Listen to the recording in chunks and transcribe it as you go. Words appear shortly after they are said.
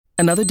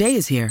Another day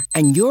is here,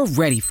 and you're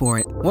ready for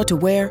it. What to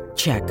wear?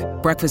 Check.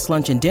 Breakfast,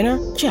 lunch, and dinner?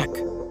 Check.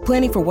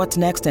 Planning for what's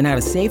next and how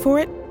to save for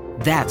it?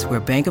 That's where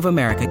Bank of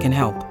America can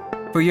help.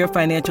 For your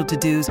financial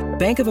to-dos,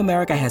 Bank of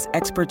America has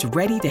experts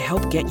ready to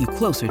help get you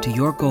closer to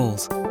your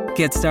goals.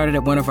 Get started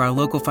at one of our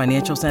local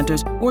financial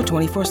centers or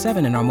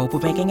 24/7 in our mobile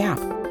banking app.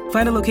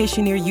 Find a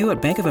location near you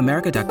at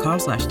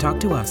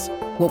bankofamerica.com/talktous.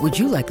 What would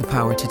you like the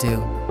power to do?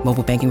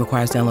 Mobile banking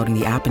requires downloading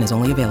the app and is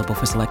only available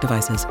for select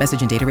devices.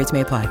 Message and data rates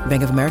may apply.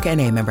 Bank of America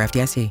N.A., member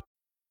FDIC.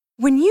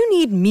 When you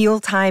need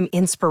mealtime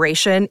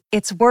inspiration,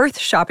 it's worth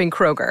shopping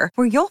Kroger,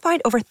 where you'll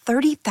find over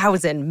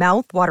 30,000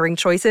 mouth-watering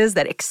choices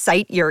that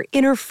excite your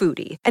inner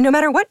foodie. And no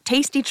matter what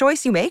tasty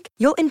choice you make,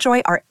 you'll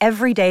enjoy our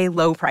everyday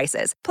low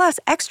prices, plus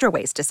extra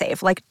ways to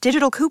save, like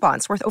digital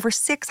coupons worth over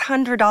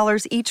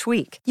 $600 each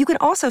week. You can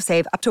also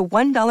save up to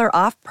 $1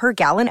 off per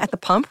gallon at the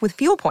pump with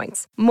fuel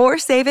points. More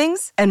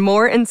savings and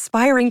more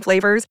inspiring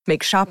flavors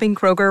make shopping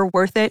Kroger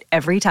worth it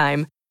every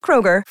time.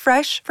 Kroger,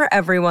 fresh for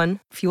everyone.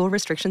 Fuel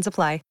restrictions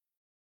apply.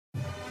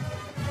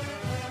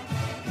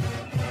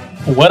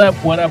 What up,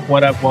 what up,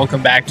 what up?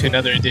 Welcome back to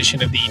another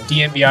edition of the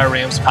DNVR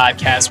Rams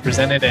podcast,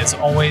 presented as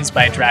always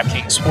by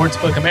DraftKings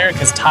Sportsbook,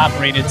 America's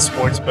top-rated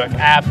sportsbook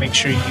app. Make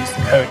sure you use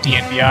the code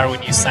DNVR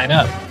when you sign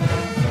up.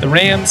 The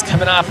Rams,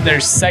 coming off their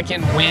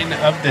second win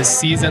of the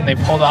season, they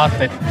pulled off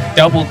the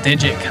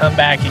double-digit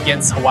comeback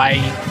against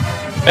Hawaii.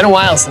 Been a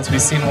while since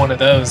we've seen one of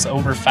those,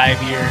 over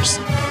 5 years.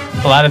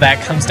 A lot of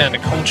that comes down to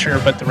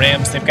culture, but the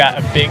Rams, they've got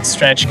a big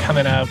stretch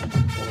coming up.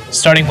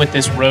 Starting with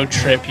this road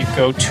trip, you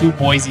go to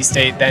Boise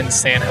State, then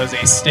San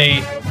Jose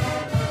State.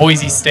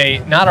 Boise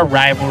State, not a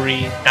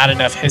rivalry, not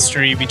enough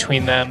history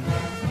between them,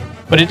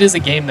 but it is a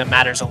game that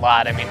matters a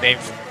lot. I mean,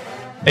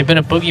 they've been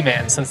a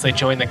boogeyman since they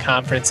joined the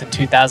conference in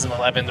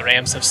 2011. The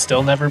Rams have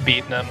still never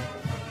beaten them.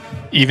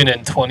 Even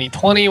in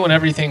 2020, when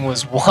everything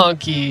was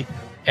wonky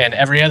and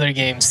every other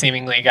game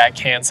seemingly got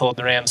canceled,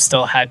 the Rams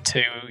still had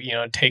to,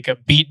 take a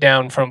beat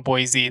down from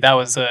Boise. That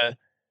was a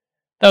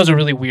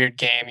really weird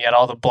game. You had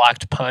all the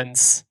blocked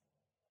punts.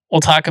 We'll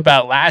talk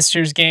about last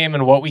year's game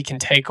and what we can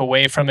take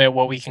away from it,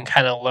 what we can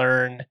kind of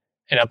learn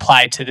and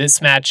apply to this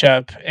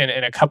matchup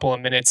in a couple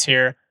of minutes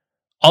here.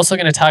 Also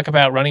going to talk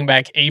about running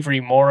back Avery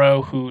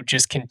Morrow, who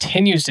just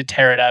continues to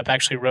tear it up.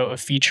 Actually wrote a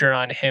feature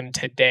on him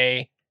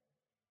today.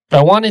 But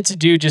I wanted to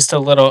do just a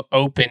little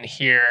open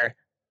here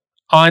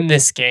on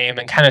this game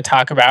and kind of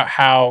talk about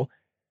how,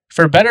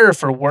 for better or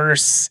for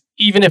worse,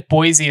 even if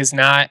Boise is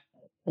not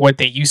what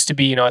they used to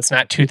be, it's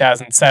not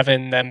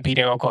 2007, them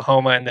beating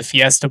Oklahoma in the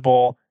Fiesta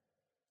Bowl.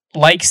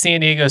 Like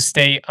San Diego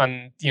State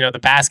on, the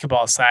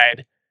basketball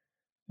side,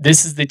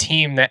 this is the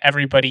team that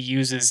everybody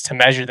uses to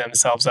measure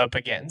themselves up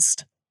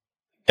against.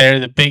 They're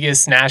the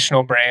biggest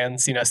national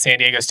brands, San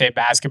Diego State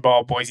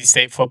basketball, Boise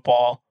State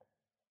football,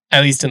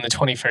 at least in the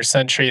 21st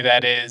century,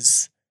 that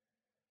is.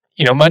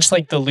 Much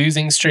like the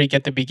losing streak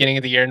at the beginning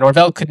of the year,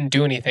 Norvell couldn't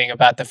do anything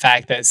about the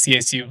fact that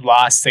CSU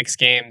lost 6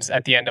 games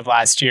at the end of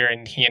last year,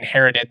 and he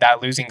inherited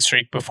that losing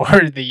streak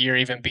before the year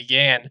even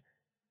began.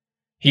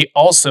 He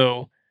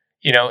also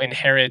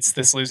inherits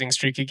this losing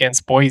streak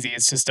against Boise.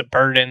 It's just a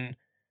burden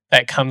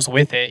that comes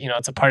with it.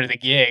 It's a part of the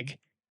gig.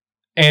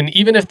 And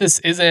even if this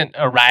isn't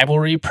a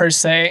rivalry per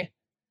se,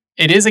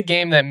 it is a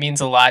game that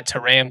means a lot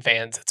to Ram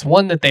fans. It's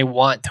one that they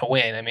want to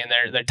win. I mean,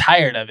 they're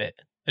tired of it.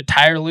 They're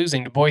tired of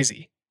losing to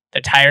Boise.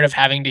 They're tired of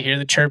having to hear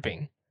the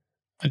chirping.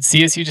 But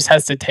CSU just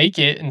has to take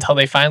it until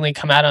they finally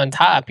come out on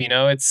top.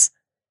 It's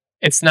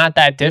not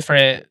that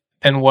different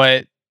than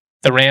what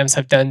the Rams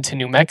have done to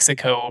New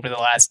Mexico over the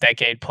last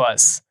decade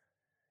plus.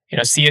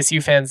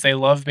 CSU fans, they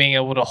love being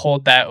able to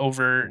hold that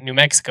over New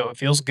Mexico. It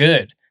feels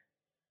good.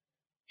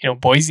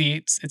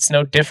 Boise, it's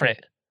no different.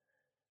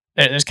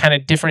 There's kind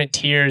of different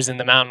tiers in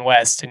the Mountain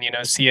West. And,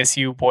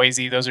 CSU,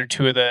 Boise, those are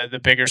two of the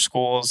bigger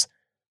schools,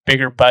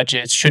 bigger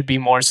budgets, should be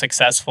more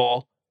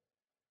successful.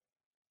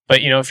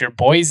 But, if you're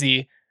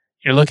Boise,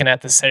 you're looking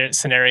at the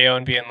scenario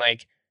and being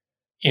like,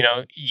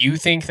 you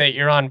think that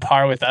you're on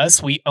par with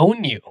us? We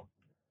own you.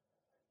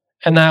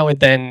 And that would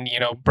then,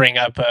 bring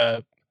up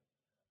a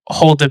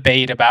whole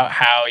debate about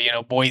how,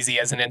 Boise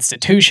as an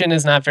institution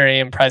is not very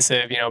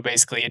impressive,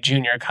 basically a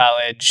junior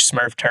college,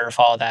 Smurf turf,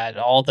 all that,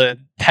 all the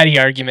petty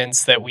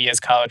arguments that we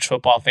as college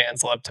football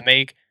fans love to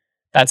make.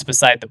 That's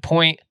beside the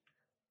point.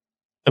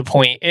 The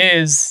point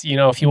is,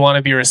 if you want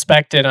to be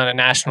respected on a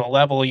national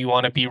level, you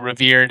want to be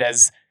revered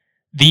as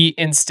the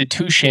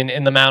institution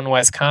in the Mountain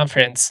West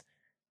Conference,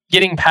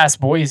 getting past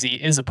Boise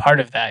is a part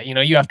of that.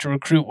 You have to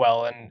recruit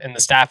well, and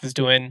the staff is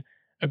doing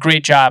a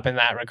great job in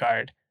that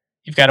regard.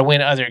 You've got to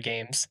win other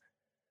games,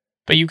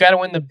 but you've got to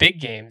win the big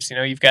games.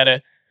 You've got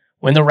to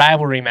win the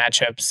rivalry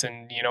matchups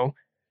and,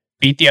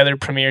 beat the other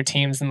premier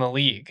teams in the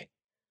league.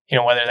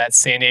 Whether that's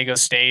San Diego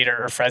State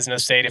or Fresno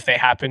State, if they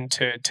happen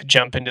to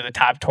jump into the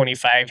top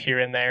 25 here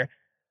and there.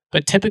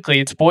 But typically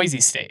it's Boise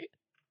State.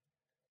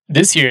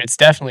 This year, it's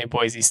definitely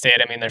Boise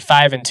State. I mean, they're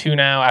 5-2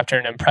 now after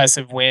an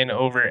impressive win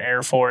over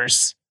Air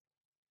Force.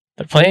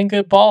 They're playing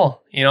good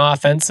ball.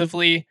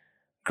 Offensively,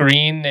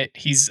 Green,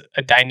 he's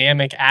a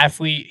dynamic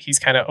athlete. He's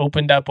kind of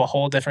opened up a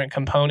whole different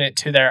component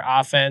to their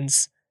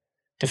offense.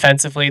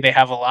 Defensively, they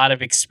have a lot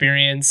of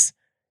experience.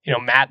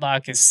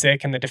 Matlock is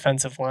sick in the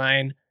defensive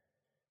line.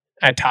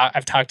 I've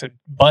talked a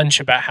bunch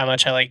about how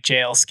much I like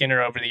JL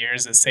Skinner over the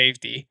years as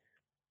safety.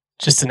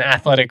 Just an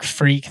athletic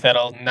freak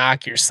that'll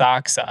knock your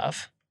socks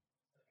off.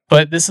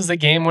 But this is a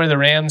game where the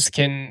Rams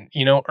can,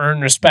 earn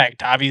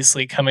respect.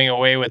 Obviously, coming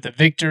away with a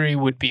victory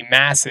would be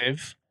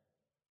massive.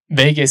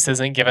 Vegas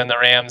isn't giving the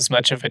Rams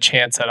much of a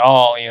chance at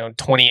all,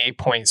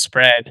 28-point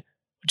spread,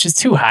 which is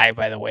too high,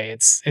 by the way.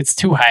 It's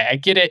too high. I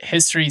get it.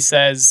 History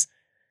says,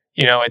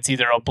 it's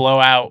either a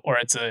blowout or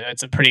it's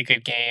a pretty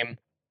good game.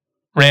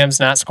 Rams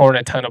not scoring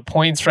a ton of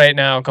points right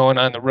now, going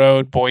on the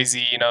road.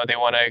 Boise, they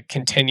want to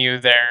continue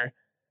their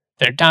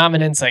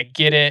dominance. I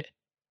get it.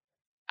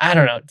 I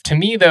don't know. To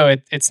me, though,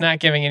 it's not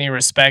giving any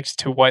respect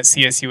to what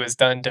CSU has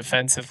done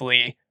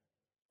defensively.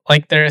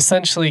 Like, they're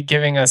essentially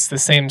giving us the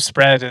same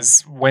spread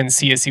as when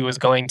CSU was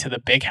going to the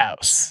big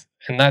house.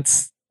 And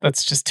that's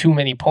just too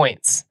many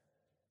points.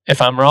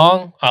 If I'm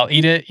wrong, I'll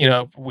eat it.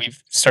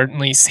 We've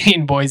certainly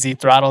seen Boise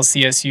throttle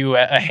CSU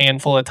a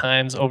handful of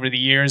times over the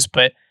years,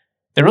 but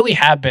there really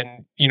have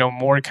been,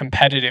 more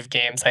competitive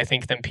games, I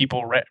think, than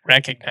people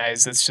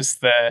recognize. It's just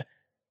the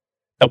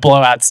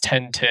blowouts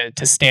tend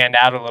to stand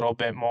out a little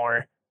bit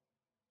more.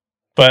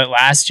 But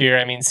last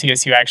year,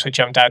 CSU actually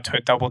jumped out to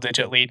a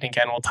double-digit lead. And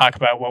again, we'll talk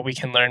about what we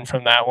can learn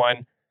from that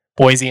one.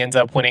 Boise ends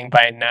up winning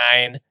by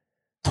 9.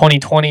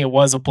 2020, it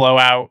was a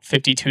blowout,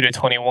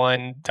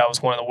 52-21. That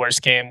was one of the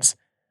worst games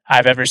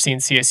I've ever seen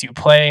CSU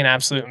play. An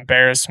absolute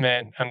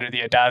embarrassment under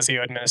the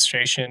Adazio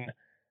administration.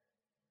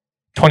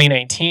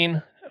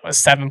 2019, a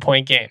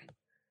 7-point game.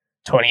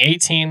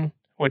 2018,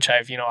 which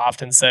I've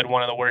often said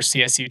one of the worst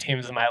CSU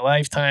teams of my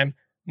lifetime,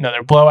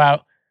 another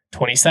blowout.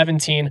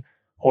 2017,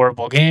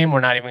 horrible game. We're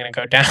not even going to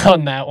go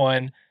down that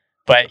one,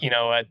 but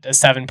a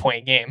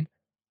 7-point game.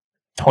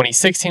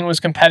 2016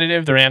 was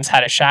competitive. The Rams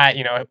had a shot.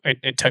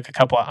 It took a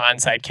couple of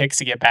onside kicks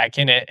to get back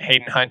in it.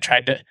 Hayden Hunt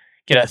tried to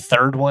get a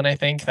third one, I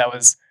think. That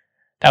was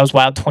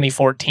wild.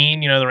 2014,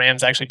 the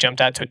Rams actually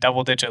jumped out to a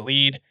double-digit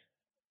lead.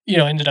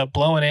 Ended up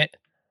blowing it.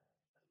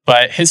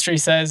 But history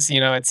says,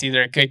 it's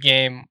either a good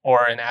game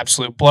or an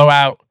absolute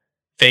blowout.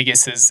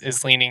 Vegas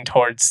is leaning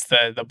towards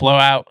the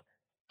blowout.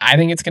 I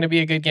think it's going to be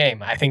a good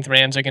game. I think the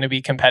Rams are going to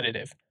be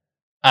competitive.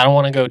 I don't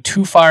want to go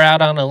too far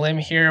out on a limb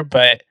here,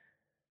 but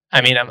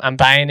I'm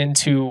buying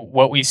into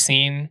what we've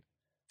seen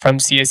from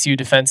CSU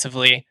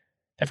defensively.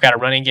 They've got a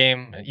running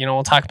game.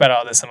 We'll talk about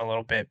all this in a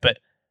little bit, but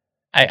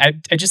I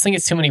just think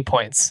it's too many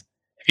points.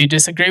 If you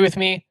disagree with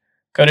me,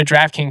 go to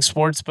DraftKings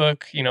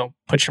Sportsbook,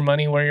 put your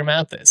money where your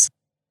mouth is.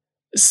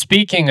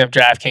 Speaking of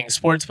DraftKings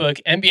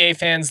Sportsbook, NBA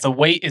fans, the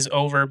wait is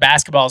over.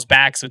 Basketball's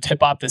back, so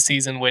tip off the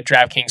season with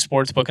DraftKings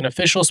Sportsbook, an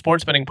official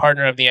sports betting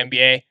partner of the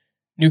NBA.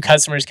 New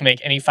customers can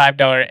make any $5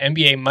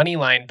 NBA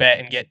moneyline bet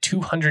and get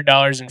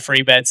 $200 in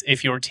free bets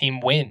if your team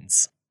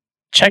wins.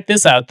 Check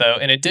this out, though.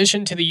 In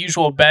addition to the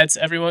usual bets,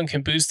 everyone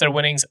can boost their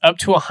winnings up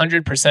to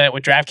 100%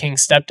 with DraftKings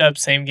Stepped-Up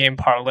Same-Game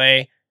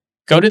Parlay.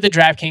 Go to the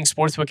DraftKings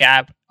Sportsbook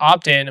app,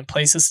 opt in, and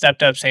place a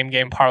Stepped-Up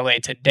Same-Game Parlay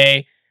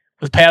today.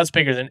 With payouts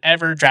bigger than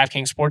ever,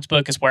 DraftKings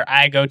Sportsbook is where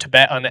I go to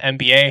bet on the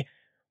NBA.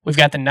 We've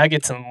got the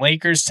Nuggets and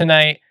Lakers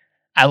tonight.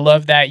 I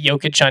love that.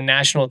 Jokic on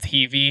national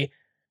TV.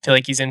 Feel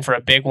like he's in for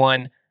a big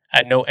one.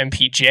 No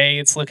MPJ,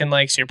 it's looking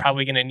like, so you're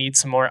probably going to need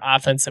some more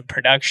offensive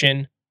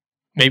production.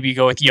 Maybe you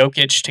go with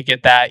Jokic to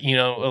get that,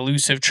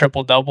 elusive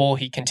triple-double.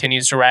 He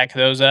continues to rack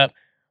those up.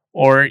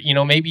 Or,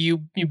 maybe you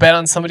bet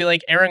on somebody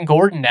like Aaron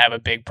Gordon to have a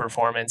big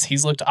performance.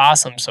 He's looked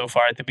awesome so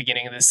far at the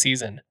beginning of this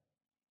season.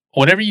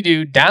 Whatever you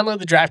do, download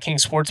the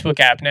DraftKings Sportsbook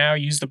app now.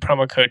 Use the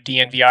promo code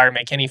DNVR.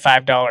 Make any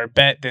 $5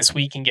 bet this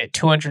week and get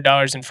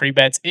 $200 in free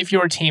bets if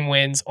your team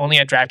wins. Only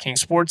at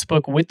DraftKings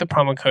Sportsbook with the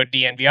promo code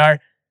DNVR.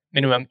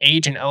 Minimum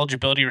age and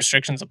eligibility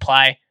restrictions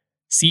apply.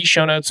 See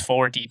show notes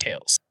for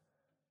details.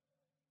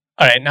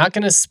 All right, not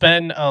going to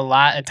spend a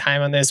lot of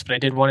time on this, but I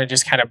did want to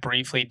just kind of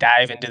briefly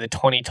dive into the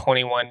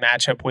 2021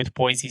 matchup with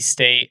Boise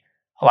State.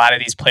 A lot of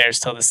these players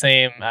still the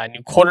same.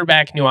 New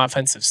quarterback, new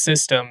offensive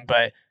system,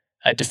 but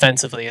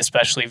defensively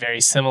especially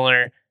very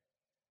similar.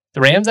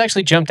 The Rams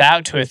actually jumped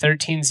out to a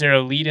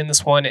 13-0 lead in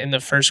this one in the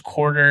first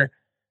quarter,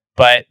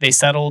 but they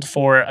settled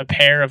for a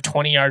pair of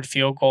 20-yard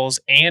field goals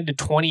and a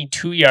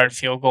 22-yard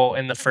field goal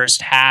in the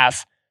first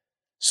half.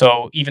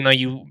 So even though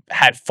you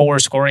had 4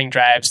 scoring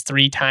drives,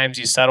 3 times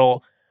you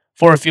settle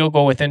for a field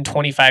goal within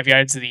 25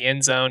 yards of the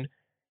end zone.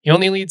 You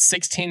only lead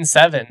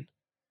 16-7,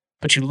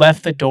 but you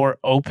left the door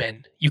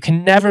open. You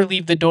can never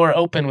leave the door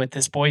open with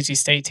this Boise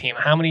State team.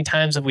 How many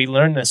times have we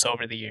learned this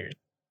over the years?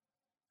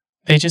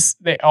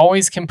 They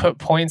always can put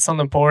points on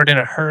the board in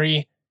a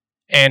hurry.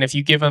 And if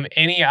you give them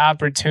any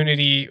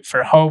opportunity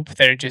for hope,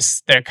 they're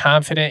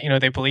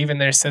confident. They believe in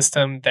their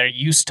system. They're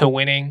used to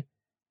winning.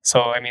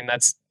 So,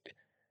 that's,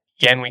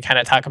 again, we kind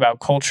of talk about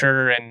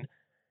culture and,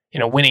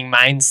 winning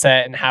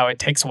mindset and how it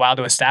takes a while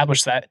to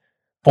establish that.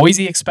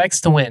 Boise expects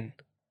to win.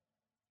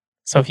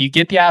 So if you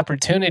get the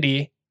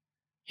opportunity,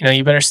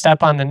 you better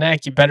step on the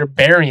neck. You better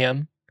bury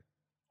them,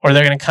 or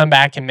they're going to come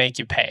back and make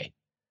you pay.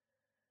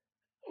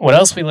 What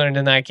else we learned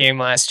in that game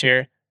last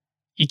year?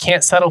 you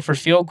can't settle for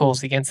field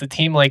goals against a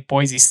team like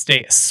Boise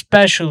State,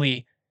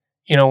 especially,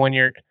 when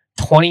you're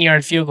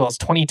 20-yard field goals,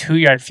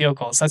 22-yard field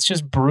goals. That's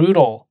just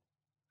brutal.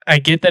 I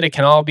get that it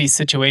can all be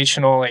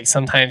situational. Like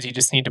sometimes you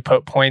just need to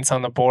put points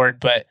on the board,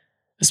 but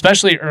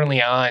especially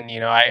early on,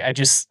 I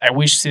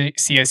wish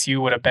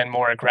CSU would have been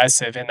more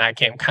aggressive in that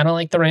game, kind of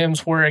like the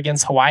Rams were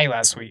against Hawaii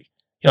last week.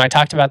 I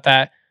talked about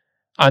that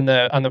on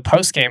the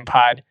post-game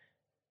pod.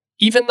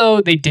 Even though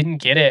they didn't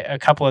get it a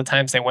couple of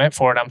times, they went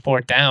for it on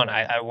fourth down.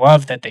 I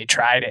love that they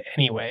tried it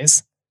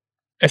anyways.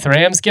 If the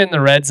Rams get in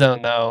the red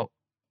zone, though,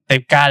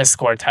 they've got to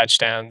score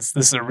touchdowns.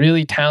 This is a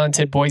really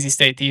talented Boise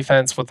State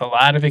defense with a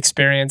lot of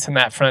experience in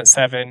that front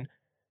seven,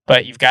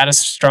 but you've got a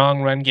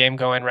strong run game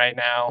going right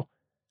now.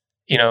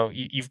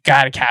 You've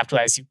got to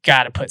capitalize. You've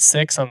got to put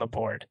 6 on the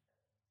board.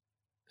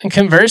 And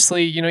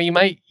conversely, you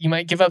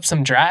might give up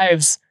some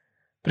drives,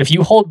 but if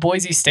you hold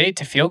Boise State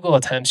to field goal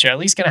attempts, you're at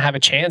least going to have a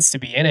chance to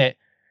be in it.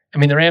 I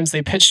mean, the Rams,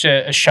 they pitched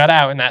a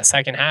shutout in that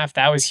second half.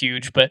 That was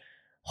huge. But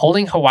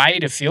holding Hawaii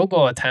to field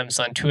goal attempts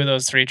on 2 of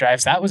those 3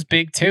 drives, that was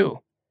big too.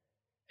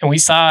 And we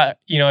saw,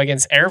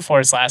 against Air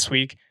Force last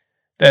week,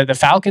 the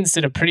Falcons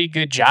did a pretty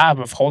good job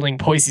of holding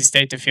Boise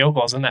State to field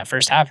goals in that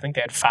first half. I think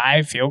they had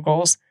 5 field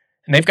goals.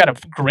 And they've got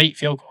a great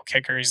field goal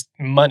kicker. He's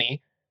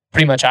money,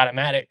 pretty much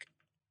automatic.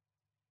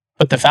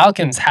 But the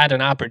Falcons had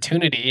an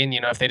opportunity. And,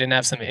 if they didn't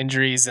have some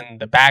injuries in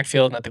the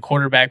backfield and at the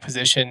quarterback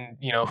position,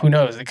 who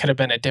knows? It could have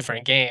been a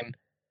different game.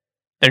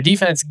 Their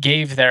defense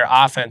gave their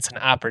offense an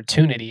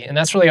opportunity, and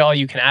that's really all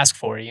you can ask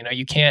for.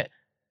 You can't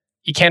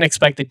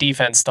expect the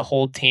defense to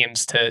hold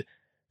teams to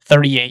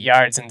 38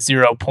 yards and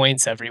 0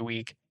 points every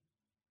week.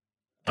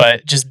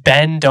 But just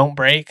bend, don't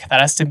break. That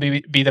has to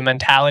be the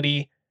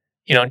mentality.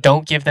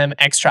 Don't give them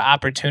extra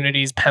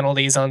opportunities,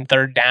 penalties on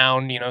third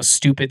down,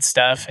 stupid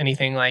stuff,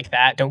 anything like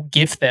that. Don't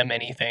gift them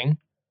anything,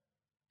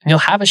 and you'll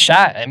have a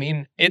shot. I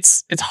mean,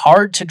 it's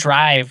hard to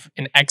drive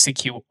and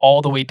execute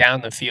all the way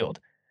down the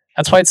field.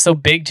 That's why it's so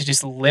big to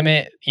just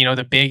limit,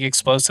 the big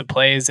explosive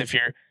plays. If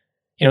you're,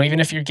 even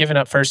if you're giving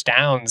up first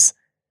downs,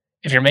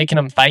 if you're making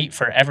them fight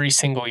for every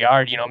single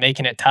yard,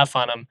 making it tough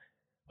on them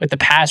with the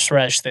pass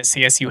rush that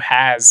CSU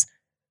has,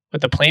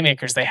 with the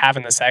playmakers they have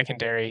in the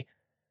secondary,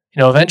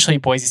 eventually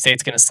Boise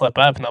State's going to slip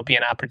up and there'll be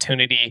an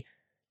opportunity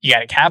you got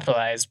to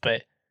capitalize.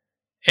 But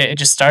it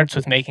just starts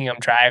with making them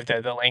drive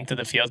the length of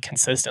the field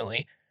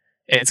consistently.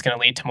 It's going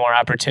to lead to more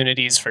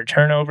opportunities for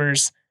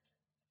turnovers.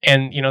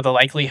 And, the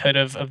likelihood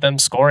of them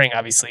scoring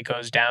obviously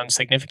goes down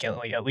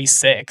significantly, at least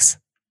 6.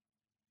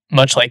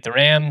 Much like the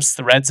Rams,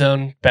 the red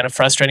zone been a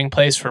frustrating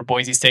place for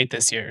Boise State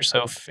this year.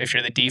 So if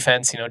you're the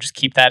defense, just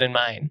keep that in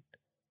mind.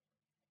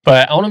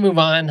 But I want to move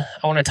on.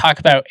 I want to talk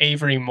about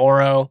Avery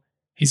Morrow.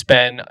 He's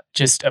been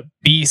just a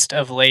beast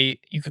of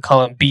late. You could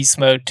call him Beast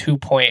Mode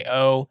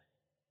 2.0.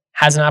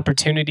 Has an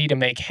opportunity to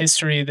make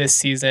history this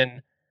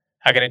season.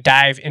 I'm going to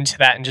dive into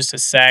that in just a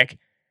sec.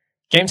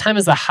 Game Time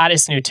is the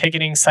hottest new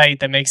ticketing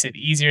site that makes it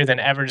easier than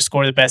ever to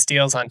score the best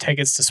deals on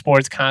tickets to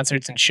sports,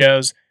 concerts, and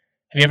shows.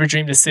 Have you ever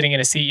dreamed of sitting in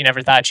a seat you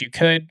never thought you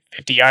could?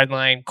 50-yard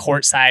line,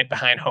 courtside,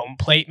 behind home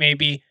plate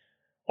maybe,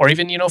 or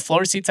even,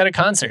 floor seats at a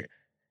concert.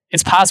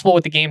 It's possible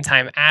with the Game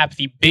Time app.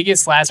 The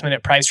biggest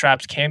last-minute price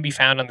drops can be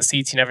found on the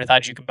seats you never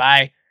thought you could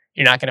buy.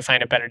 You're not going to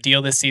find a better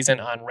deal this season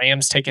on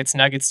Rams tickets,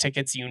 Nuggets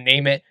tickets, you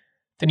name it,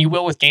 than you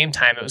will with Game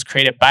Time. It was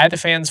created by the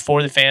fans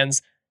for the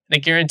fans. They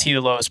guarantee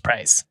the lowest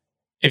price.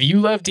 If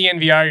you love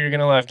DNVR, you're going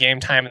to love Game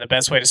Time, and the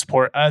best way to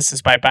support us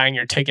is by buying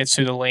your tickets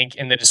through the link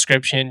in the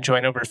description.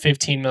 Join over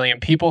 15 million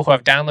people who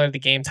have downloaded the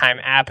Game Time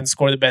app and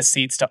score the best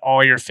seats to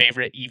all your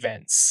favorite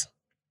events.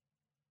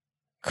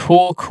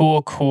 Cool.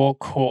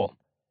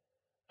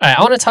 All right,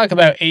 I want to talk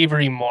about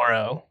Avery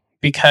Morrow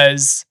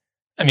because,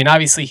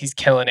 obviously he's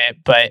killing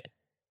it, but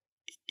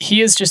he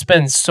has just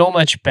been so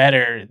much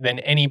better than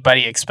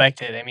anybody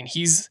expected.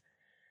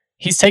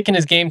 He's taken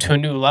his game to a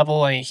new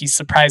level. He's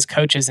surprised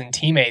coaches and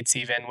teammates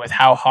even with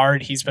how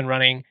hard he's been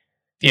running.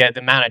 The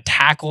amount of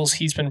tackles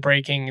he's been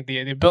breaking,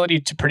 the ability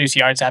to produce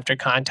yards after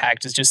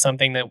contact is just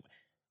something that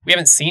we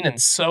haven't seen in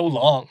so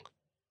long.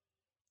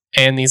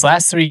 And these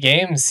last 3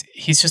 games,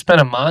 he's just been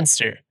a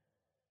monster.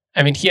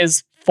 He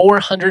has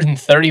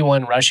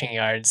 431 rushing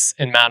yards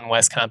in Mountain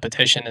West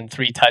competition and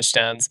 3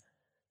 touchdowns.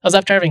 That was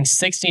after having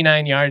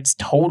 69 yards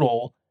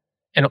total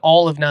in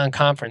all of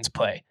non-conference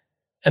play.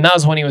 And that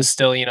was when he was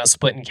still,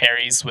 splitting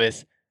carries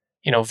with,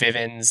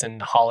 Vivens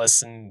and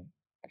Hollis and,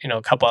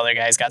 a couple other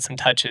guys got some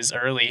touches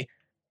early.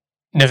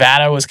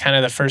 Nevada was kind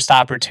of the first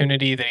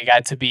opportunity that he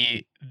got to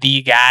be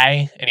the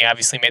guy, and he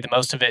obviously made the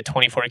most of it.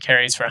 24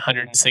 carries for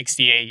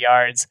 168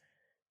 yards.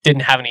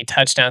 Didn't have any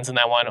touchdowns in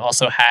that one.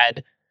 Also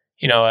had,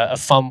 a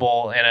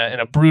fumble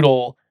and a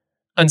brutal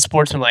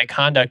unsportsmanlike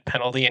conduct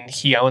penalty, and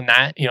he owned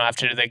that,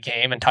 after the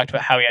game and talked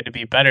about how he had to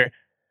be better.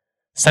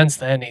 Since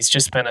then, he's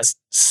just been a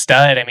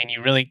stud.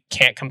 You really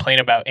can't complain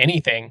about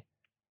anything.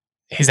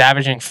 He's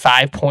averaging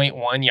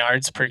 5.1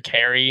 yards per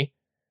carry.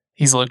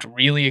 He's looked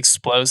really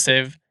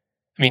explosive.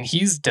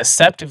 He's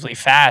deceptively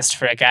fast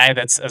for a guy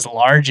that's as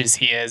large as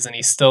he is, and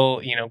he's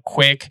still,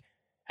 quick.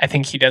 I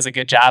think he does a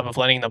good job of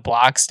letting the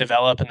blocks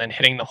develop and then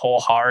hitting the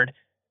hole hard.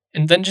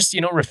 and then just,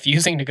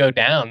 refusing to go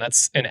down.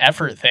 That's an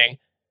effort thing.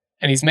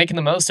 And he's making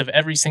the most of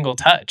every single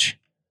touch.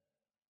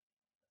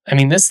 I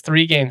mean, this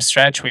 3-game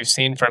stretch we've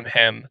seen from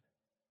him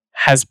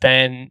has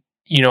been,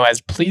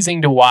 as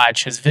pleasing to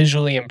watch, as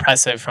visually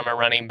impressive from a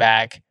running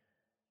back,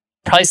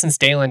 probably since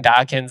Dalen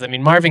Dawkins. I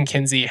mean, Marvin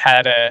Kinsey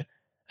had a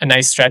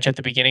nice stretch at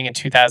the beginning of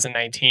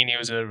 2019. He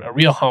was a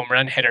real home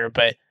run hitter,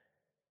 but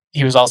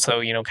he was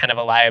also, kind of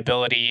a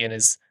liability in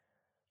his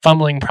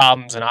fumbling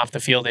problems and off the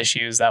field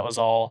issues. That was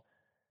all,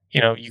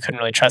 you couldn't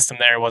really trust him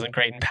there. It wasn't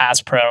great in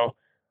pass pro.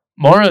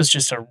 Morrow's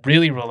just a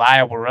really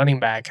reliable running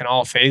back in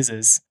all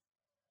phases.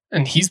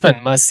 And he's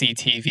been must-see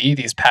TV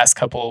these past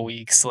couple of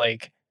weeks.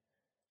 Like,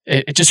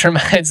 it just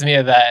reminds me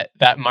of that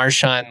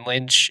Marshawn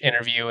Lynch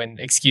interview, and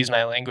excuse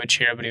my language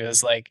here, but he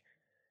was like,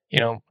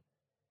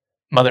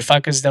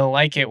 motherfuckers don't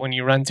like it when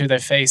you run through their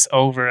face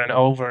over and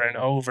over and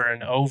over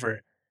and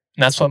over.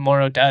 And that's what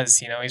Morrow does.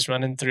 He's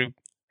running through,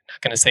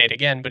 not going to say it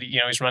again, but,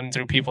 he's running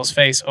through people's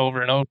face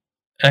over and over.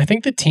 And I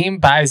think the team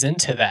buys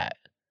into that.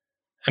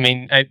 I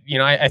mean,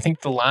 I think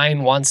the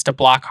line wants to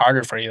block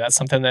harder for you. That's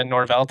something that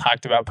Norvell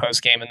talked about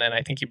post-game, and then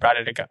I think he brought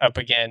it up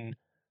again,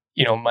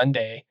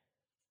 Monday.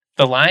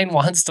 The line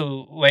wants to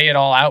lay it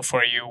all out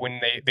for you when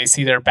they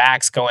see their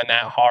backs going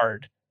that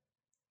hard.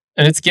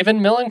 And it's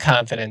given Millen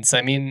confidence.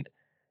 I mean,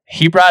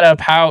 he brought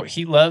up how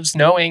he loves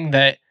knowing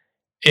that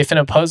if an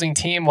opposing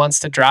team wants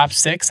to drop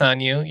 6 on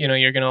you,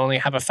 you're going to only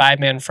have a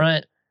 5-man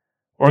front.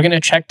 We're going to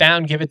check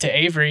down, give it to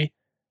Avery,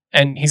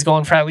 and he's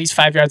going for at least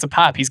 5 yards a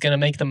pop. He's going to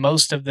make the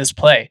most of this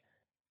play.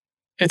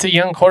 It's a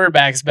young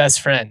quarterback's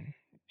best friend,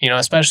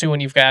 especially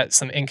when you've got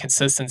some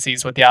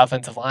inconsistencies with the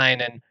offensive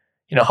line. And,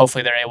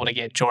 hopefully they're able to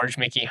get George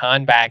Mickey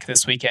Hahn back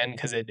this weekend,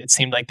 because it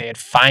seemed like they had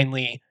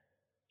finally,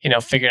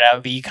 figured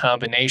out the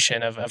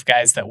combination of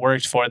guys that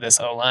worked for this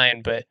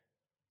O-line. But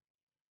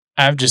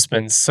I've just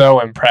been so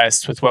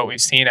impressed with what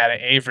we've seen out of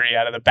Avery,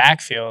 out of the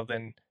backfield.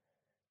 And,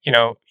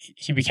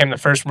 he became the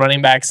first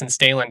running back since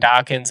Dalen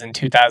Dawkins in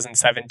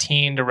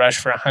 2017 to rush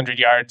for 100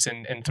 yards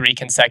in 3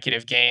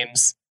 consecutive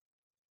games.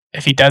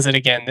 If he does it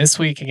again this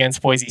week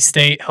against Boise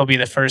State, he'll be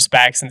the first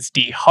back since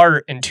D.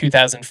 Hart in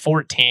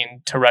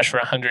 2014 to rush for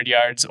 100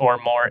 yards or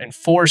more in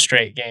 4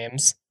 straight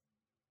games.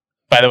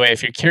 By the way,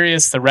 if you're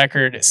curious, the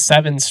record is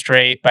 7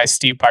 straight by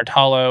Steve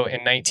Bartolo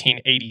in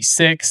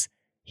 1986.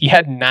 He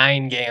had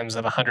 9 games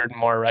of 100 and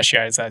more rush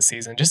yards that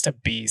season. Just a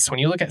beast. When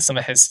you look at some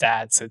of his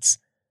stats, it's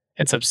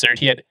absurd.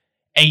 He had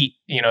 8,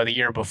 the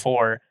year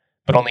before,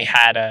 but only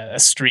had a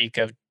streak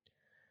of,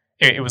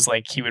 it was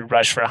like he would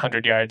rush for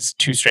 100 yards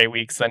 2 straight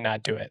weeks, then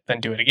not do it,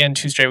 then do it again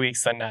 2 straight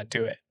weeks, then not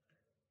do it.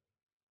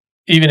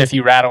 Even if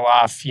you rattle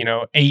off,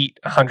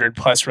 800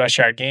 plus rush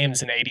yard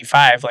games in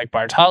 85, like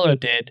Bartolo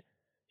did,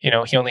 he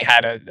only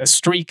had a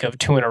streak of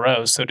 2 in a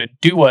row. So to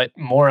do what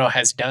Morrow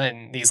has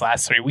done these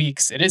last 3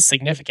 weeks, it is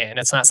significant. And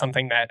it's not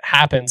something that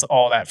happens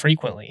all that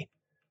frequently.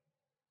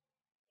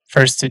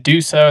 First to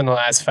do so in the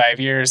last 5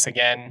 years,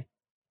 again,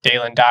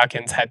 Dalen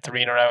Dawkins had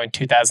 3 in a row in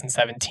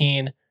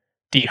 2017.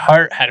 D.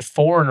 Hart had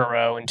 4 in a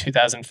row in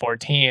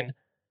 2014.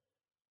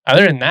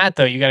 Other than that,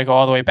 though, you got to go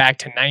all the way back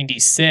to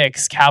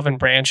 96. Calvin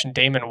Branch and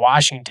Damon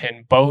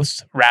Washington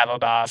both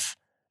rattled off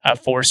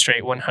 4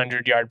 straight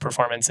 100-yard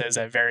performances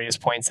at various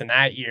points in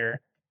that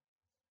year.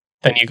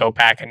 Then you go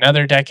back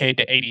another decade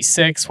to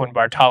 86 when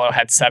Bartolo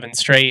had 7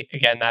 straight.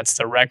 Again, that's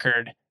the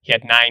record. He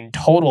had 9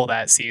 total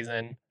that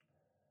season.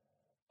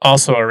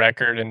 Also a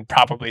record, and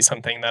probably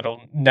something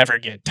that'll never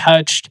get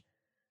touched.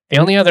 The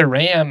only other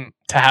Ram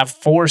to have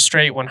 4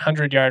 straight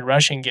 100-yard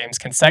rushing games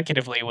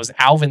consecutively was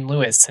Alvin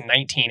Lewis in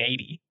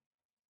 1980.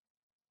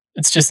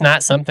 It's just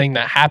not something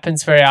that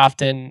happens very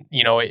often.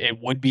 It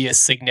would be a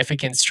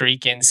significant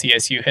streak in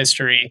CSU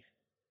history.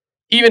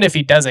 Even if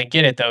he doesn't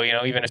get it, though,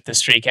 even if the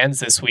streak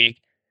ends this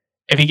week,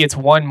 if he gets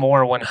one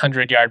more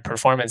 100-yard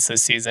performance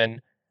this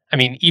season, I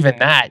mean, even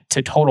that,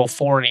 to total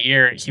 4 in a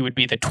year, he would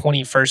be the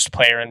 21st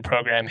player in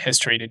program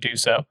history to do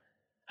so.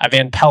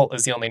 Van Pelt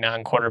is the only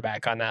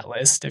non-quarterback on that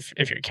list,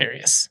 if you're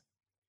curious.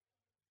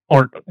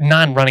 Or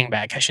non-running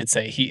back, I should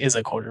say. He is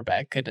a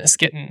quarterback. Goodness,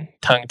 getting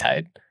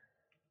tongue-tied.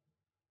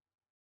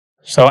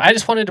 So I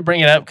just wanted to bring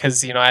it up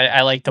because,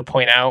 I like to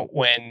point out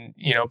when,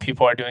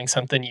 people are doing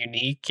something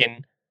unique,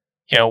 and,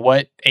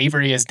 what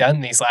Avery has done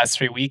these last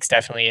 3 weeks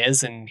definitely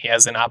is, and he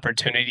has an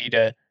opportunity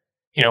to,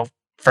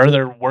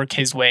 further work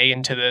his way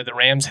into the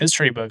Rams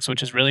history books,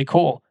 which is really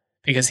cool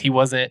because he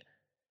wasn't,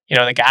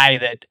 the guy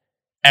that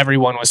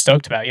everyone was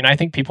stoked about. I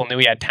think people knew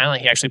he had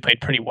talent. He actually played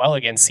pretty well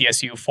against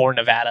CSU for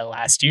Nevada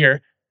last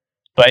year,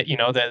 but,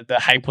 the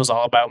hype was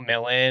all about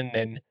Millen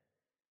and,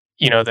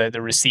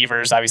 the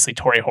receivers, obviously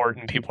Torrey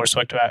Horton, people were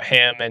stoked about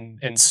him and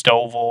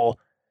Stovall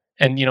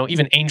and,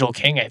 even Angel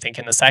King, I think,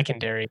 in the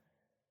secondary.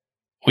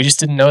 We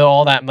just didn't know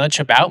all that much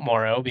about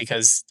Morrow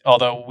because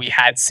although we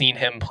had seen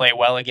him play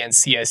well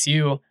against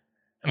CSU,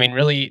 I mean,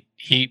 really,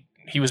 he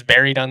was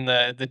buried on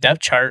the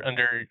depth chart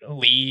under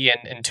Lee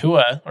and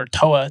Tua, or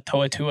Toa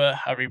Tua,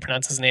 however you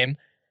pronounce his name,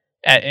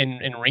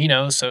 in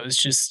Reno. So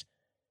it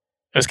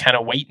was kind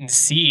of wait and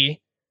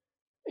see.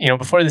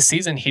 Before the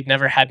season, he'd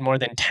never had more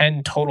than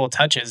 10 total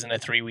touches in a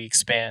 3-week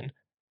span.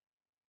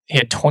 He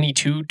had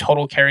 22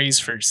 total carries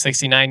for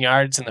 69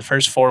 yards in the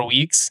first 4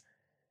 weeks.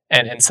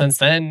 And since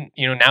then,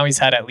 now he's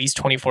had at least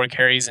 24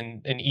 carries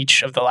in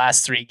each of the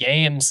last 3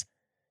 games.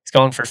 He's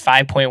going for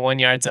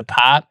 5.1 yards a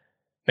pop,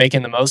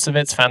 making the most of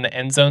it. He's found the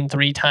end zone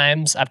 3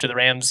 times after the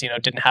Rams,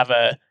 didn't have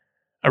a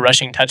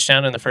rushing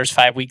touchdown in the first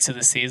 5 weeks of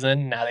the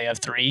season. Now they have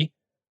 3.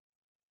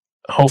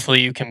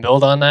 Hopefully you can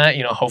build on that.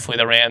 Hopefully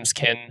the Rams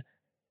can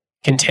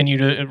continue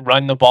to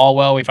run the ball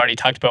well. We've already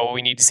talked about what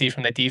we need to see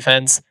from the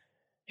defense.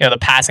 The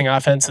passing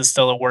offense is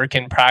still a work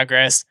in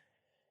progress.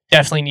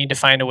 Definitely need to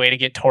find a way to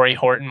get Torrey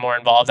Horton more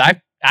involved.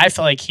 I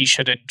feel like he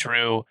should have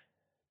drew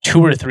 2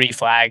 or 3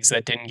 flags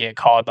that didn't get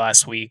called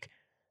last week.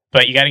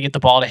 But you got to get the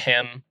ball to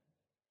him.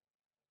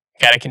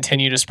 Got to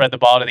continue to spread the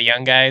ball to the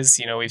young guys.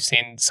 We've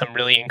seen some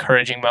really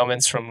encouraging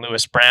moments from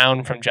Lewis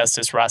Brown, from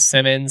Justice Ross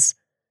Simmons,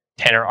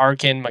 Tanner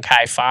Arkin,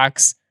 Mekhi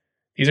Fox.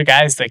 These are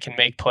guys that can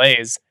make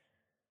plays.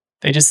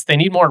 They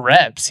need more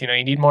reps. You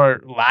need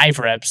more live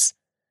reps.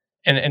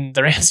 And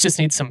the Rams just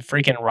need some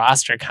freaking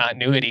roster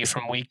continuity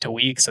from week to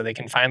week so they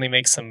can finally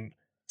make some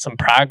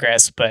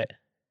progress. But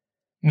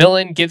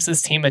Millen gives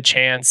this team a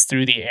chance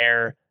through the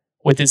air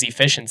with his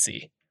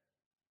efficiency.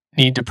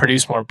 Need to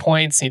produce more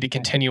points, need to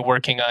continue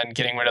working on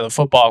getting rid of the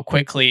football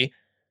quickly.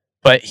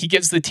 But he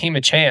gives the team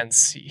a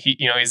chance.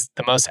 He's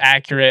the most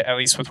accurate, at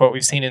least with what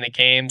we've seen in the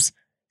games.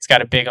 He's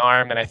got a big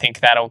arm, and I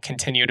think that'll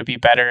continue to be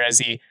better as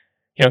he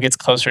gets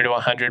closer to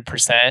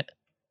 100%.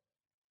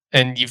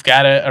 And you've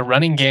got a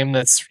running game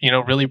that's,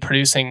 really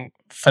producing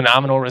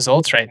phenomenal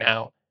results right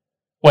now.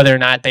 Whether or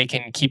not they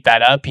can keep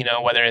that up,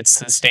 whether it's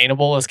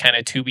sustainable is kind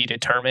of to be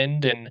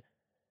determined. And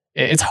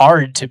it's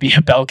hard to be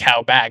a bell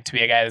cow back, to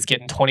be a guy that's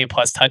getting 20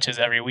 plus touches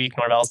every week.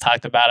 Norvell's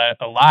talked about it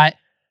a lot,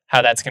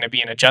 how that's going to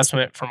be an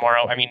adjustment for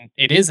Morrow. I mean,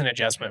 it is an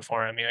adjustment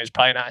for him. He's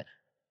probably not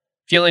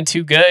feeling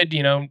too good,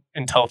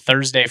 until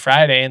Thursday,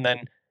 Friday, and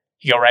then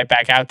you go right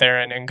back out there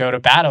and go to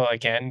battle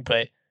again.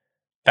 But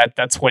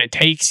that's what it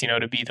takes,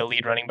 to be the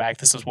lead running back.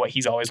 This is what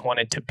he's always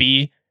wanted to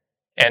be.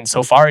 And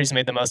so far, he's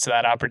made the most of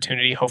that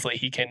opportunity. Hopefully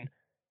he can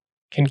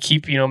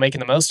keep, making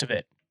the most of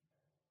it.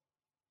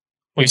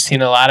 We've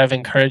seen a lot of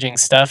encouraging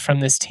stuff from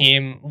this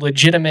team,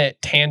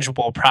 legitimate,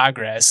 tangible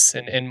progress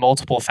in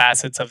multiple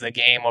facets of the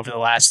game over the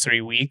last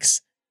 3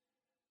 weeks.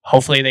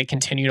 Hopefully they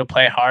continue to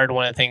play hard.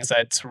 One of the things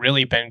that's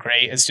really been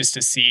great is just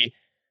to see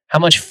how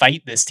much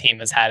fight this team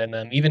has had in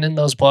them. Even in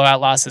those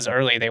blowout losses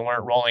early, they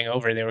weren't rolling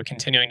over. They were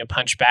continuing to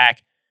punch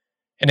back.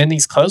 And in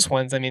these close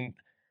ones,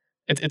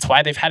 it's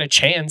why they've had a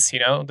chance,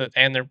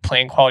 and they're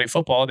playing quality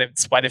football.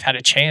 It's why they've had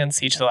a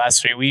chance each of the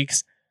last 3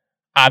 weeks.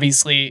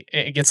 Obviously,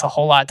 it gets a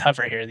whole lot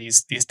tougher here.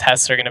 These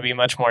tests are going to be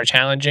much more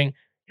challenging.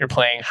 You're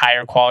playing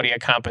higher quality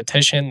of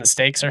competition. The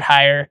stakes are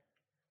higher.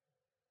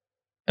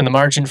 And the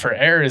margin for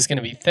error is going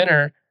to be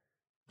thinner.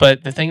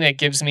 But the thing that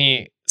gives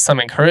me some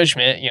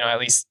encouragement, at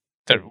least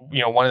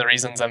one of the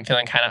reasons I'm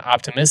feeling kind of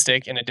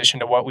optimistic, in addition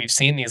to what we've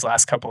seen these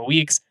last couple of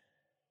weeks,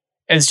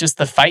 is just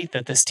the fight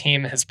that this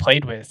team has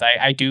played with.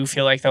 I do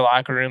feel like the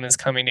locker room is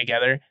coming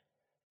together.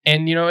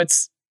 And,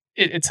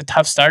 it's a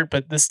tough start,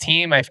 but this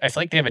team, I feel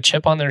like they have a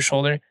chip on their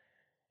shoulder.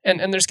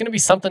 And there's going to be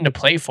something to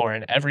play for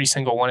in every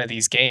single one of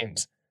these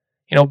games.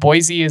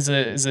 Boise is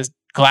a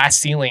glass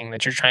ceiling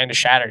that you're trying to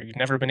shatter. You've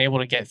never been able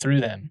to get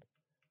through them.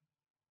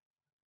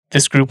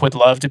 This group would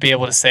love to be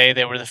able to say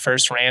they were the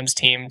first Rams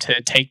team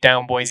to take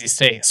down Boise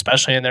State,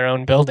 especially in their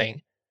own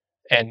building.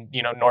 And,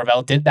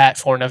 Norvell did that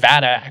for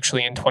Nevada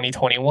actually in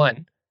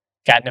 2021.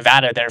 Got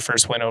Nevada their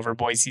first win over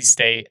Boise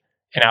State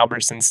in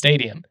Albertson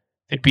Stadium.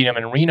 They'd beat them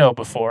in Reno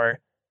before,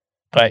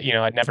 but,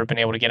 I'd never been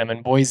able to get them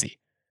in Boise.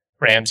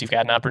 Rams, you've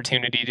got an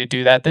opportunity to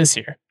do that this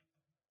year.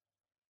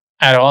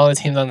 Out of all the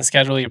teams on the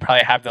schedule, you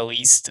probably have the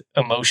least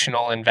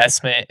emotional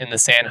investment in the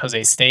San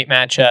Jose State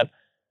matchup.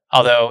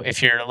 Although,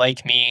 if you're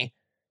like me,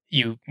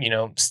 you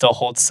still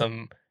hold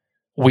some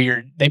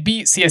weird. They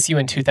beat CSU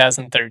in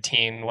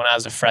 2013 when I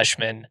was a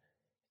freshman,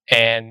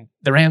 and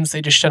the Rams,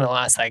 they just shouldn't have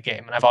lost that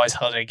game, and I've always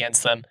held it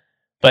against them.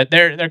 But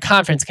they're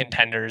conference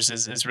contenders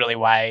is really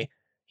why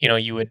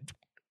you would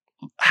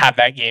have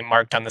that game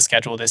marked on the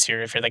schedule this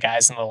year. If you're the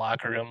guys in the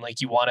locker room, like,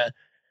 you want to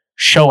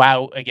show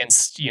out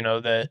against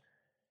the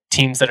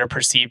teams that are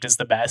perceived as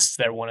the best.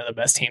 They're one of the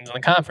best teams in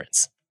the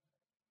conference.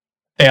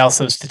 They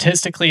also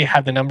statistically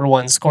have the number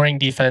 1 scoring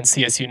defense,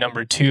 CSU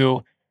number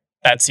 2.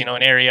 That's, an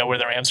area where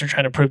the Rams are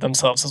trying to prove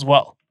themselves as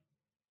well.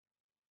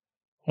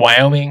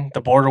 Wyoming,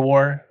 the border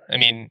war.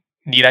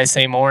 Need I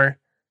say more?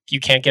 If you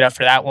can't get up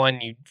for that one,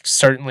 you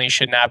certainly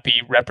should not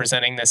be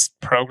representing this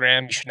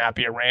program. You should not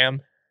be a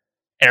Ram.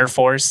 Air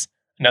Force,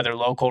 another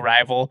local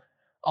rival.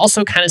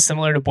 Also kind of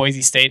similar to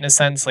Boise State in a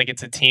sense. Like,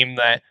 it's a team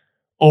that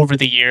over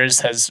the years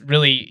has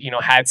really,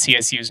 had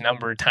CSU's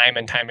number time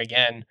and time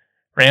again.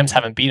 Rams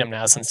haven't beat them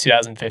now since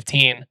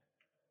 2015.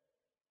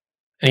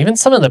 And even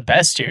some of the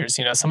best years,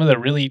 some of the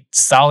really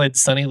solid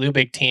Sonny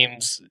Lubick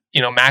teams,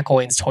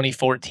 McElwain's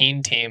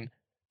 2014 team,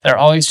 they're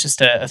always just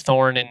a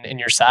thorn in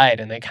your side.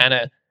 And they kind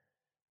of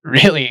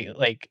really,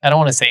 I don't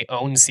want to say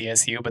own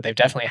CSU, but they've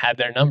definitely had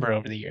their number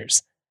over the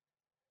years.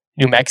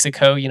 New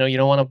Mexico, you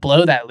don't want to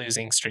blow that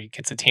losing streak.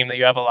 It's a team that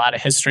you have a lot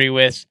of history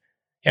with.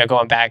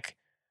 going back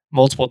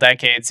multiple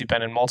decades, you've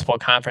been in multiple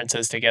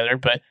conferences together.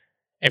 But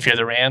if you're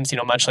the Rams,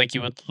 much like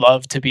you would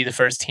love to be the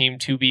first team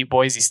to beat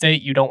Boise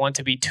State, you don't want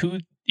to be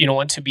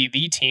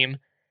the team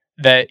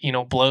that,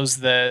 blows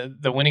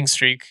the winning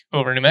streak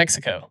over New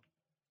Mexico.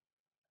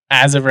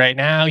 As of right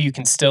now, you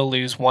can still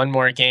lose one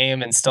more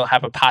game and still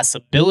have a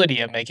possibility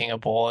of making a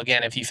bowl.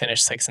 Again, if you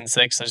finish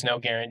 6-6, there's no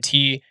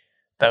guarantee,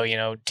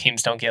 though,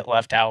 teams don't get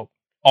left out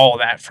all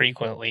that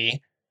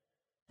frequently.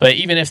 But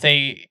even if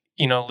they,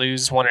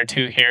 lose one or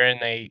two here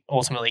and they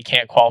ultimately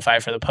can't qualify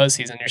for the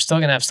postseason, you're still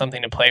going to have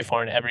something to play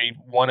for in every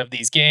one of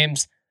these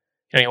games.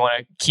 You want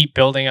to keep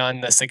building on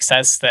the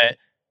success that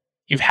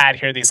you've had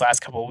here these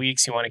last couple of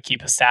weeks. You want to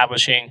keep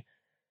establishing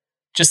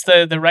just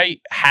the right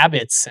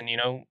habits and,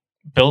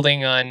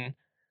 building on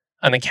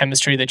the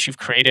chemistry that you've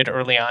created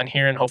early on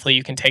here. And hopefully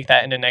you can take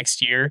that into next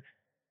year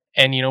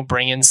and,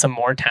 bring in some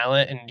more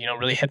talent and,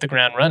 really hit the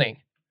ground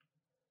running.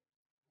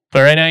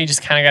 But right now, you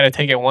just kind of got to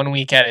take it 1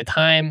 week at a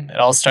time. It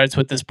all starts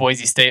with this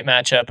Boise State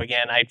matchup.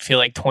 Again, I feel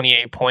like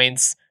 28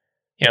 points,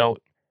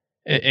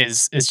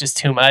 is just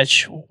too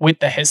much. With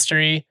the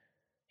history,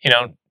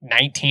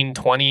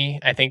 19-20,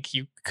 I think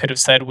you could have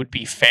said would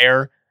be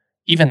fair.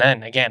 Even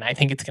then, again, I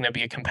think it's going to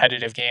be a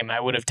competitive game. I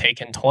would have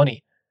taken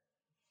 20.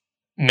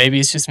 Maybe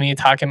it's just me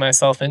talking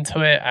myself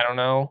into it. I don't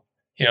know,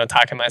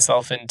 talking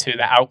myself into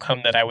the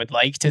outcome that I would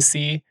like to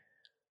see.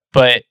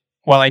 But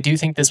while I do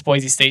think this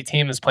Boise State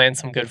team is playing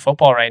some good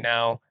football right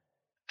now,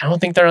 I don't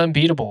think they're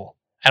unbeatable.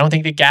 I don't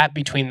think the gap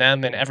between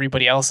them and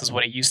everybody else is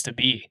what it used to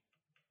be.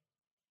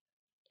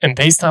 And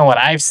based on what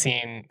I've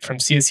seen from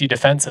CSU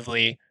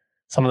defensively,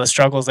 some of the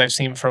struggles I've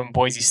seen from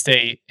Boise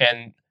State,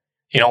 and,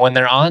 when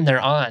they're on, they're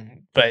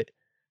on. But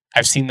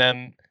I've seen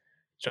them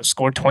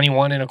score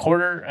 21 in a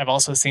quarter. I've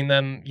also seen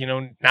them,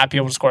 not be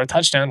able to score a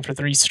touchdown for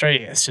 3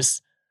 straight. It's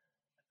just,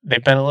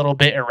 they've been a little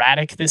bit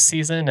erratic this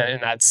season,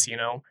 and that's,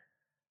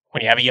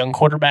 when you have a young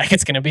quarterback,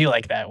 it's going to be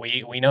like that.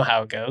 We know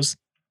how it goes.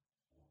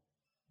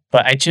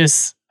 But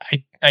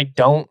I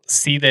don't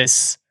see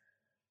this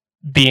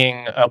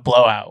being a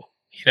blowout.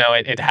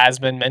 It has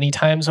been many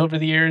times over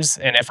the years,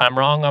 and if I'm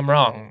wrong, I'm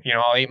wrong.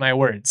 I'll eat my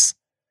words.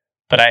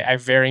 But I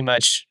very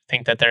much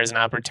think that there's an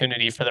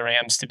opportunity for the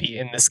Rams to be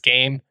in this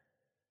game,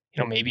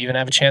 maybe even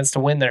have a chance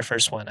to win their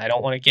first one. I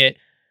don't want to get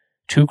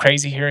too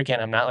crazy here again.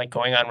 I'm not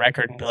going on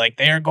record and be like,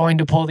 they are going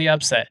to pull the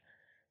upset.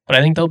 But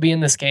I think they'll be in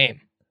this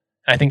game.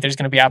 I think there's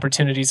going to be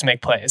opportunities to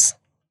make plays.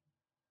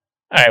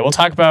 All right, we'll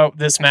talk about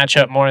this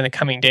matchup more in the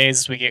coming days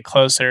as we get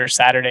closer.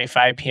 Saturday,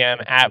 5 p.m.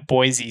 at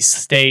Boise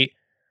State.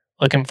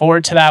 Looking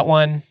forward to that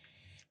one.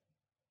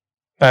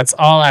 That's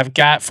all I've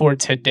got for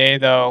today,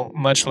 though.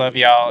 Much love,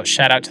 y'all.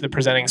 Shout out to the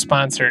presenting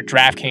sponsor,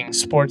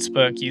 DraftKings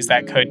Sportsbook. Use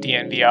that code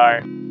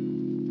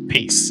DNVR.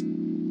 Peace.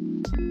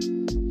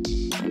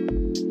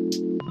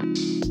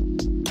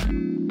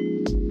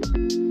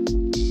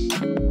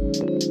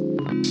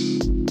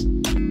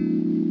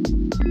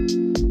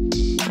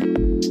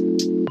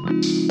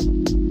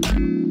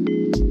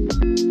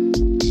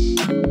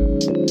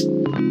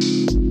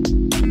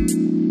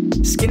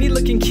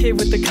 Kid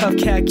with the cuff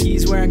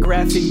khakis, wearing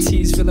graphic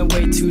tees, feeling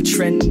way too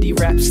trendy.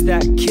 Raps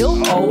that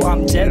kill, oh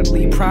I'm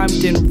deadly,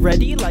 primed and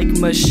ready like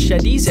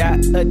machetes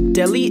at a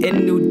deli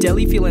in New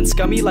Delhi. Feeling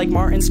scummy like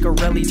Martin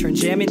Scarelli, turn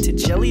jam into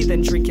jelly,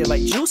 then drink it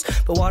like juice.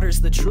 But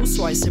water's the truth,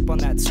 so I sip on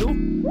that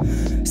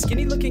too.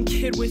 Skinny looking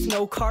kid with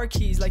no car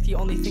keys, like the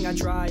only thing I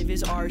drive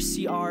is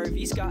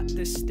RCRV's. Got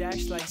the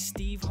stash like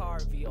Steve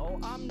Harvey. Oh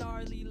I'm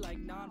gnarly like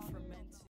non